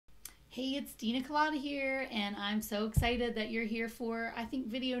Hey, it's Dina Colada here, and I'm so excited that you're here for, I think,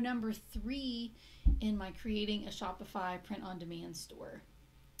 video number 3 in my Creating a Shopify Print-on-Demand store.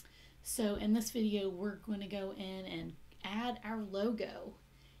 So in this video, we're going to go in and add our logo.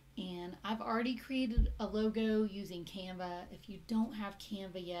 And I've already created a logo using Canva. If you don't have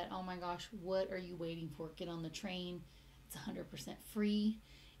Canva yet, oh my gosh, what are you waiting for? Get on the train. It's 100% free.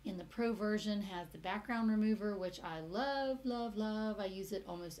 And the pro version has the background remover, which I love, love, love. I use it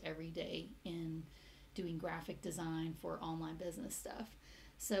almost every day in doing graphic design for online business stuff.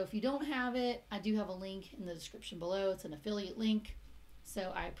 So if you don't have it, I do have a link in the description below. It's an affiliate link.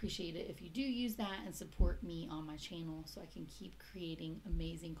 So I appreciate it if you do use that and support me on my channel so I can keep creating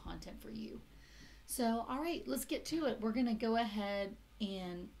amazing content for you. So, all right, let's get to it. We're going to go ahead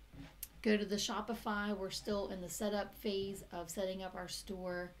and go to the Shopify. We're still in the setup phase of setting up our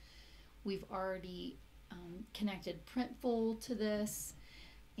store. We've already connected Printful to this,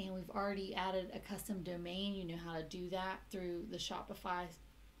 and we've already added a custom domain. You know how to do that through the Shopify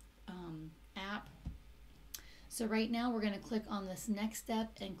app. So right now we're going to click on this next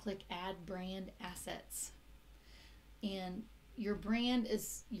step and click Add Brand Assets. And your brand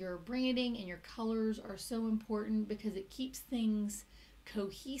is, your branding and your colors are so important because it keeps things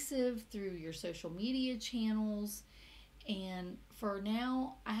cohesive through your social media channels. And for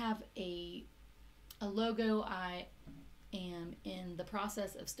now, I have a logo I am in the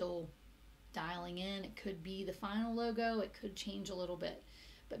process of still dialing in. It could be the final logo, it could change a little bit.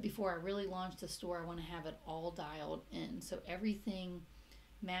 But before I really launch the store, I want to have it all dialed in so everything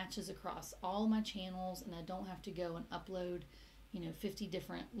matches across all my channels and I don't have to go and upload, 50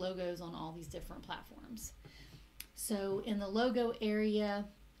 different logos on all these different platforms. So in the logo area,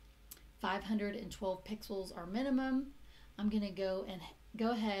 512 pixels are minimum. I'm going to go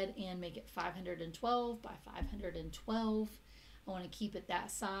ahead and make it 512 by 512. I want to keep it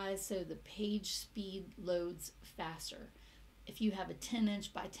that size so the page speed loads faster. If you have a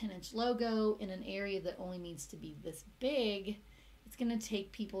 10-inch by 10-inch logo in an area that only needs to be this big, it's going to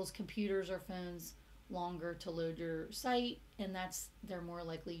take people's computers or phones longer to load your site, and they're more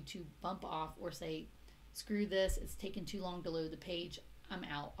likely to bump off or say, screw this, it's taken too long to load the page, I'm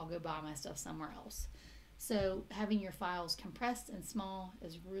out, I'll go buy my stuff somewhere else. So having your files compressed and small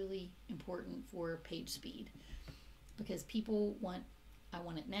is really important for page speed because people want, I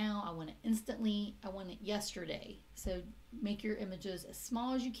want it now, I want it instantly, I want it yesterday. So make your images as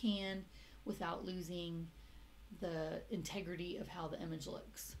small as you can without losing the integrity of how the image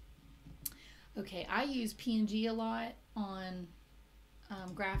looks. Okay, I use PNG a lot on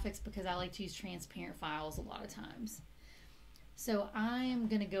graphics because I like to use transparent files a lot of times. So I am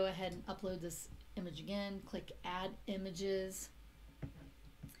going to go ahead and upload this image again, click Add Images,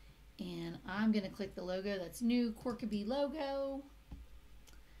 and I'm going to click the logo that's new, Corkabee logo,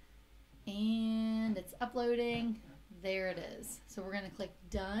 and it's uploading. There it is. So we're going to click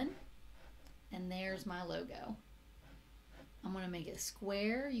Done, and there's my logo. I'm going to make it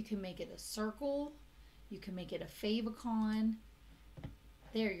square. You can make it a circle. You can make it a favicon.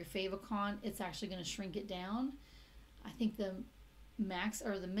 There, your favicon. It's actually going to shrink it down. I think the max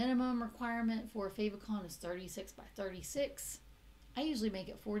or the minimum requirement for a favicon is 36 by 36. I usually make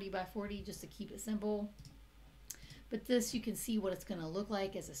it 40 by 40 just to keep it simple. But this, you can see what it's going to look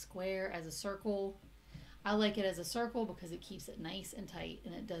like as a square, as a circle. I like it as a circle because it keeps it nice and tight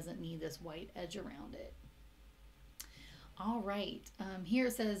and it doesn't need this white edge around it. All right, here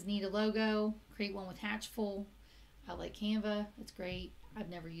it says need a logo, create one with Hatchful. I like Canva, it's great. I've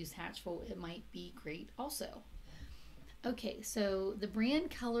never used Hatchful, it might be great also. Okay, so the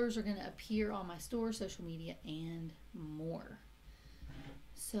brand colors are going to appear on my store, social media, and more.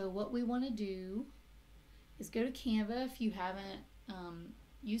 So what we want to do is go to Canva if you haven't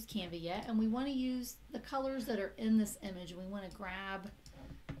used Canva yet, and we want to use the colors that are in this image. We want to grab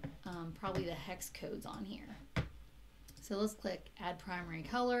probably the hex codes on here. So let's click Add Primary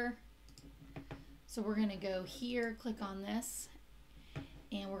Color. So we're going to go here, click on this,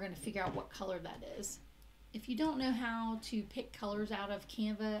 and we're going to figure out what color that is. If you don't know how to pick colors out of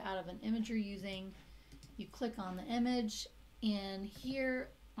Canva, out of an image you're using, you click on the image, and here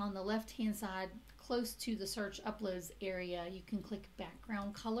on the left hand side, close to the search uploads area, you can click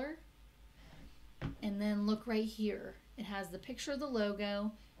background color, and then look right here. It has the picture of the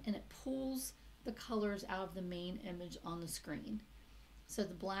logo, and it pulls the colors out of the main image on the screen. So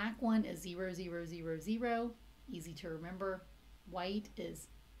the black one is 0000, easy to remember. White is,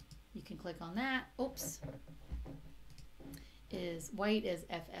 you can click on that. Oops. White is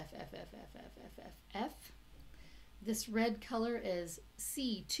FFFFFFFF. This red color is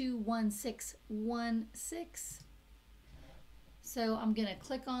C21616. So I'm going to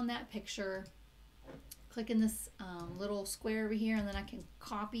click on that picture, click in this little square over here, and then I can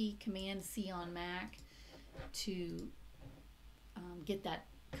copy Command C on Mac to get that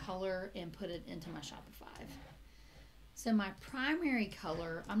color and put it into my Shopify. So my primary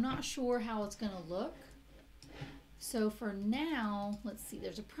color, I'm not sure how it's going to look. So for now, let's see,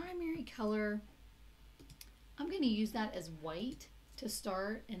 there's a primary color. I'm going to use that as white to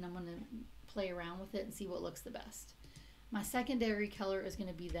start, and I'm going to play around with it and see what looks the best. My secondary color is going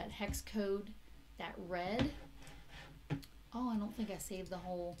to be that hex code, that red. Oh, I don't think I saved the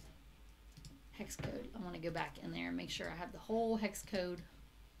whole hex code. I want to go back in there and make sure I have the whole hex code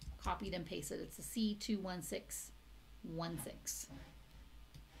copied and pasted. It's a C21616.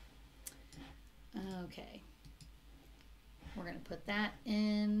 Okay. We're going to put that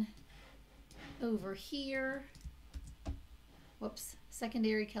in over here. Whoops.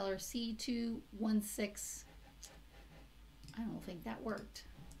 Secondary color C216. I don't think that worked.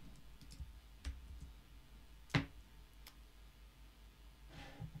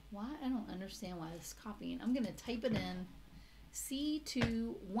 Why? I don't understand why this is copying. I'm going to type it in.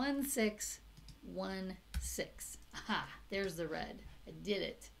 C21616. Aha, there's the red. I did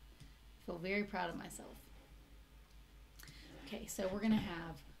it. I feel very proud of myself. Okay, so we're going to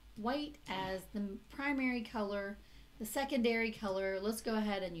have white as the primary color. The secondary color, let's go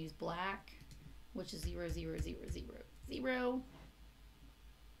ahead and use black, which is 0, 0, 0, 0, 0,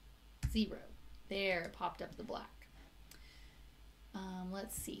 0. There, it popped up the black.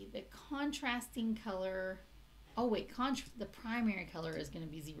 Let's see, the contrasting color. Oh wait, the primary color is going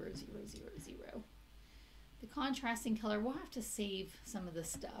to be 0, 0, 0, 0. The contrasting color, we'll have to save some of this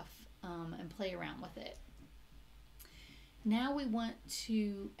stuff and play around with it. Now we want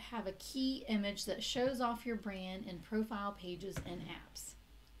to have a key image that shows off your brand in profile pages and apps.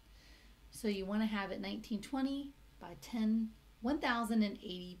 So you want to have it 1920 by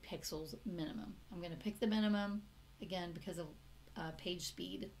 1080 pixels minimum. I'm going to pick the minimum again because of page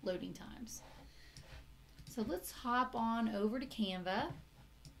speed loading times. So let's hop on over to Canva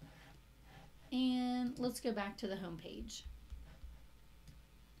and let's go back to the home page.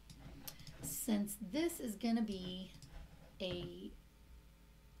 Since this is going to be a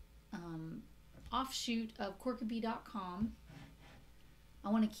offshoot of Corkabee.com, I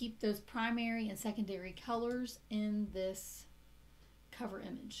want to keep those primary and secondary colors in this cover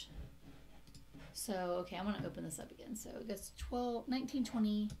image. So, okay, I want to open this up again. So it goes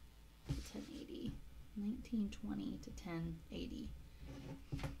 1920 to 1080. 1920 to 1080.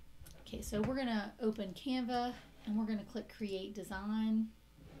 Okay, so we're going to open Canva and we're going to click Create Design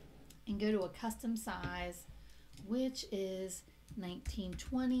and go to a custom size, which is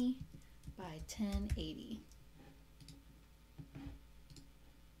 1920 by 1080.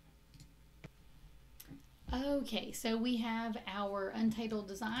 Okay, so we have our untitled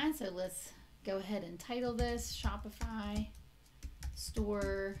design. So let's go ahead and title this Shopify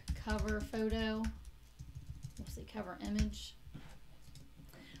store cover photo. We'll say cover image.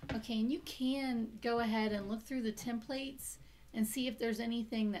 Okay, and you can go ahead and look through the templates and see if there's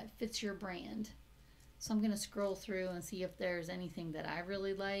anything that fits your brand. So I'm going to scroll through and see if there's anything that I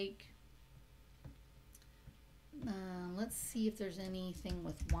really like. Let's see if there's anything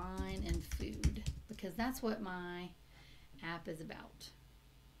with wine and food, because that's what my app is about.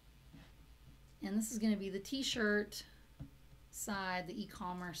 And this is going to be the t-shirt side, the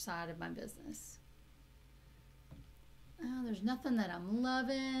e-commerce side of my business. There's nothing that I'm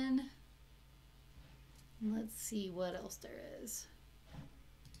loving. Let's see what else there is.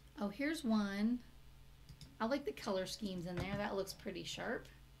 Oh, here's one. I like the color schemes in there. That looks pretty sharp.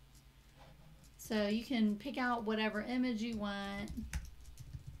 So you can pick out whatever image you want.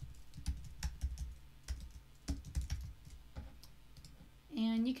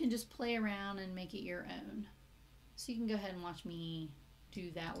 And you can just play around and make it your own. So you can go ahead and watch me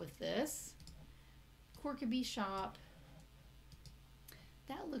do that with this. Corkabee shop.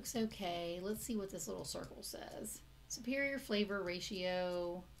 That looks okay. Let's see what this little circle says. Superior flavor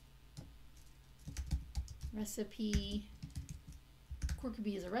ratio. Recipe.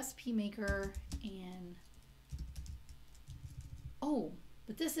 Corkabee is a recipe maker, and oh,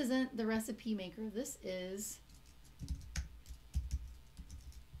 but this isn't the recipe maker. This is,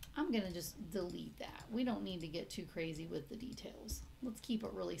 I'm gonna just delete that. We don't need to get too crazy with the details. Let's keep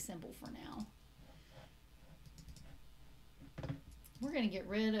it really simple for now. We're gonna get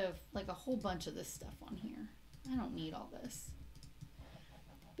rid of like a whole bunch of this stuff on here. I don't need all this.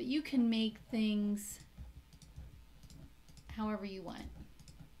 But you can make things however you want.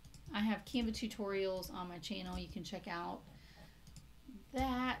 I have Canva tutorials on my channel. You can check out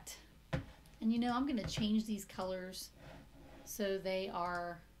that. And you know, I'm going to change these colors so they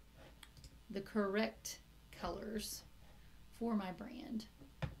are the correct colors for my brand.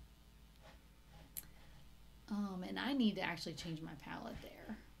 And I need to actually change my palette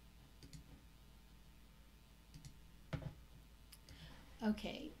there.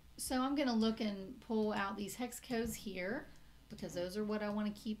 Okay, so I'm going to look and pull out these hex codes here because those are what I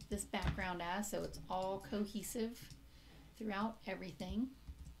want to keep this background as, so it's all cohesive throughout everything.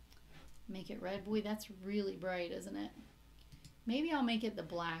 Make it red. Boy, that's really bright, isn't it? Maybe I'll make it the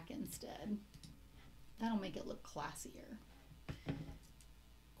black instead. That'll make it look classier.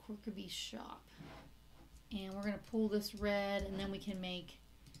 Corkabee Shop. And we're going to pull this red, and then we can make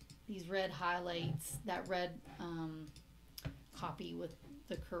these red highlights, that red copy with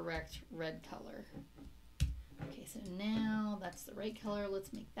the correct red color. Okay, so now that's the right color.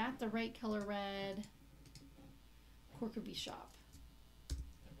 Let's make that the right color red. Corkabee Shop.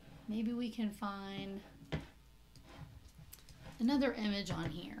 Maybe we can find another image on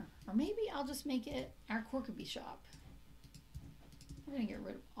here. Or maybe I'll just make it our Corkabee Shop. We're going to get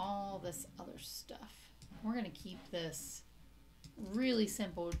rid of all this other stuff. We're going to keep this really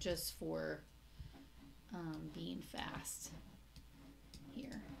simple just for being fast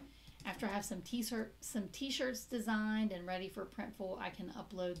here. After I have some t-shirts designed and ready for Printful, I can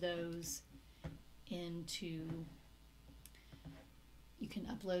upload those into, you can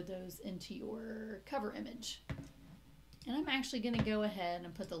upload those into your cover image. And I'm actually going to go ahead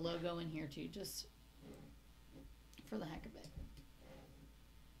and put the logo in here too, just for the heck of it.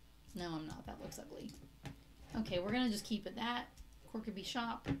 No, I'm not. That looks ugly. Okay, we're going to just keep it that. Corkabee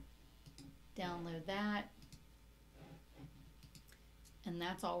Shop. Download that. And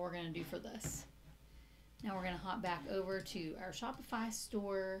that's all we're going to do for this. Now we're going to hop back over to our Shopify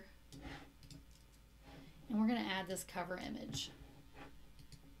store. And we're going to add this cover image.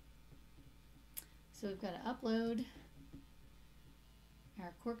 So we've got to upload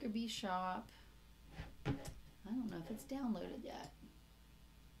our Corkabee Shop. I don't know if it's downloaded yet.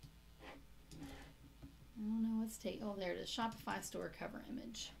 I don't know what's take. Oh, there it is. Shopify store cover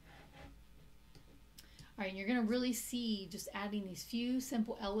image. All right, and you're going to really see just adding these few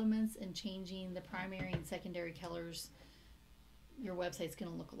simple elements and changing the primary and secondary colors. Your website's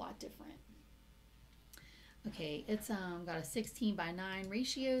going to look a lot different. Okay, it's got a 16:9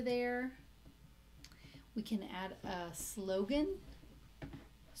 ratio there. We can add a slogan.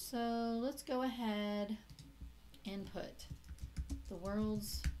 So let's go ahead and put the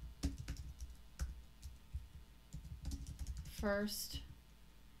world's first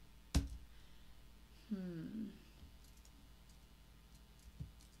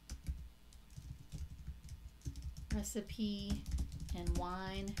recipe and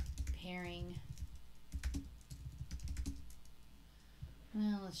wine pairing.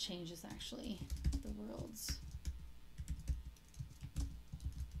 Well, let's change this actually. The world's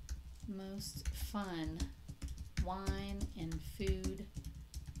most fun wine and food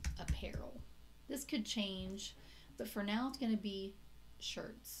apparel. This could change, but for now it's going to be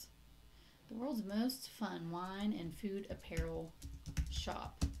shirts. The world's most fun wine and food apparel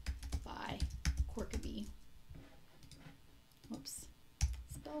shop by Corkabee. Whoops.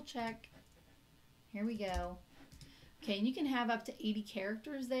 Spell check. Here we go. Okay, and you can have up to 80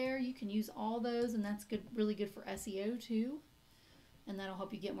 characters there. You can use all those, and that's good, really good for SEO too. And that'll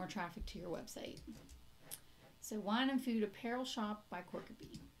help you get more traffic to your website. So, wine and food apparel shop by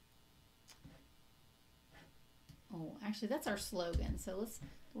Corkabee. Oh, actually, that's our slogan. So let's,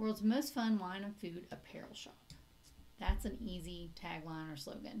 the world's most fun wine and food apparel shop. That's an easy tagline or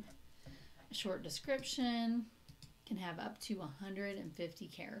slogan. A short description can have up to 150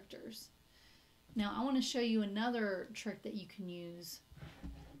 characters. Now, I want to show you another trick that you can use.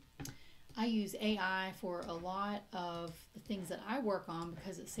 I use AI for a lot of the things that I work on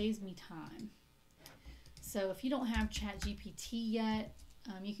because it saves me time. So if you don't have ChatGPT yet,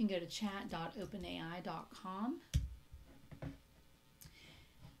 you can go to chat.openai.com,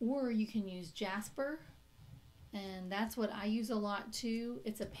 or you can use Jasper, and that's what I use a lot too.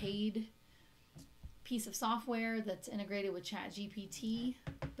 It's a paid piece of software that's integrated with ChatGPT,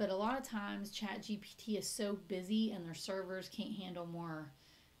 but a lot of times ChatGPT is so busy and their servers can't handle more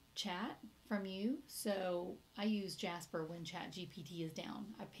chat from you, so I use Jasper when ChatGPT is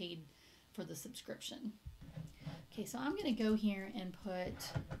down. I paid for the subscription. Okay, so I'm going to go here and put,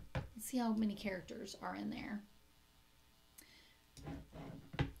 let's see how many characters are in there.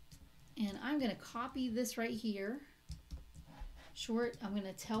 And I'm going to copy this right here. Short, I'm going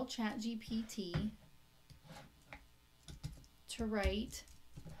to tell ChatGPT to write,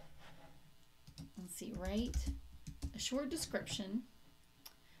 let's see, write a short description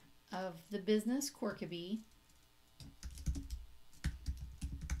of the business Corkabee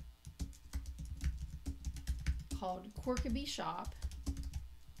called Corkabee Shop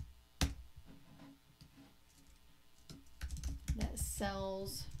that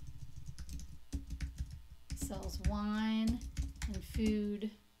sells wine and food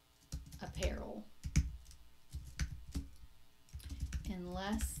apparel in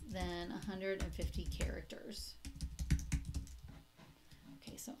less than 150 characters.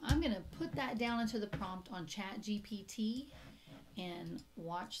 Okay, so I'm going to put that down into the prompt on ChatGPT and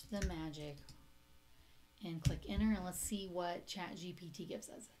watch the magic and click enter, and let's see what ChatGPT gives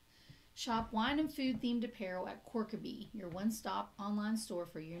us. Shop wine and food themed apparel at Corkabee, your one-stop online store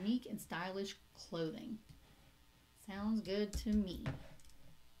for unique and stylish clothing. Sounds good to me.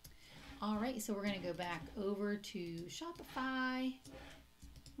 All right, so we're going to go back over to Shopify.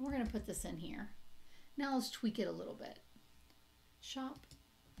 We're going to put this in here. Now let's tweak it a little bit. Shop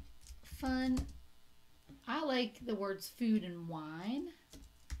fun. I like the words food and wine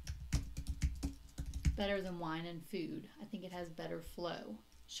better than wine and food. I think it has better flow.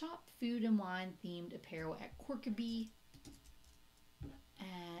 Shop food and wine themed apparel at Corkabee,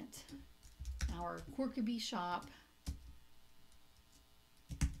 at our Corkabee shop,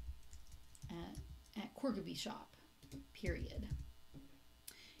 at Corkabee shop, period.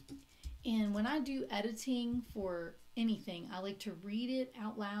 And when I do editing for anything, I like to read it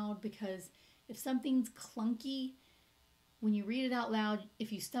out loud, because if something's clunky, when you read it out loud,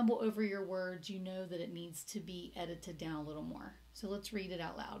 if you stumble over your words, you know that it needs to be edited down a little more. So let's read it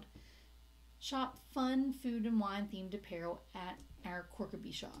out loud. Shop fun food and wine themed apparel at our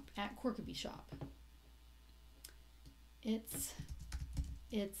Corkabee shop. At Corkabee shop. It's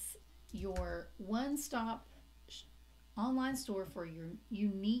your one-stop online store for your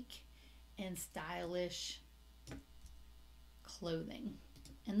unique and stylish clothing.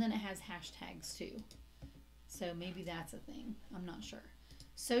 And then it has hashtags too. So maybe that's a thing. I'm not sure.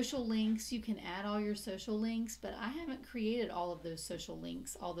 Social links, you can add all your social links, but I haven't created all of those social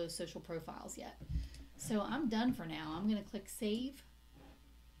links, all those social profiles yet. So I'm done for now. I'm going to click save.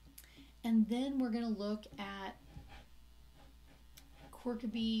 And then we're going to look at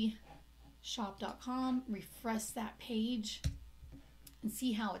CorkabeeShop.com, refresh that page, and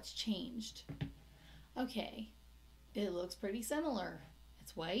see how it's changed. Okay, it looks pretty similar.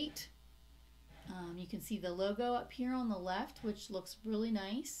 It's white. You can see the logo up here on the left, which looks really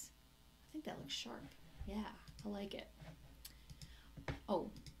nice. I think that looks sharp. Yeah, I like it.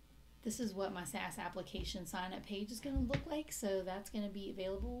 Oh, this is what my SaaS application sign up page is going to look like. So that's going to be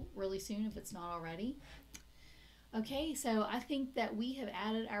available really soon if it's not already. Okay, so I think that we have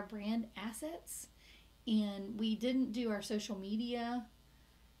added our brand assets, and we didn't do our social media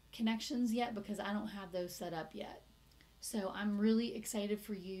connections yet because I don't have those set up yet. So I'm really excited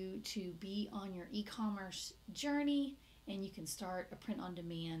for you to be on your e-commerce journey, and you can start a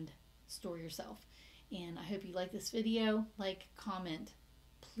print-on-demand store yourself. And I hope you like this video. Like, comment.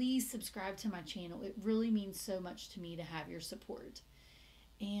 Please subscribe to my channel. It really means so much to me to have your support.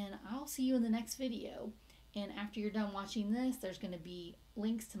 And I'll see you in the next video. And after you're done watching this, there's going to be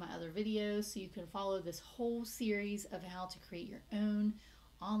links to my other videos so you can follow this whole series of how to create your own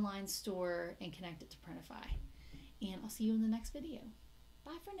online store and connect it to Printify. And I'll see you in the next video.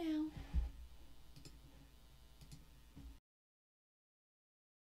 Bye for now.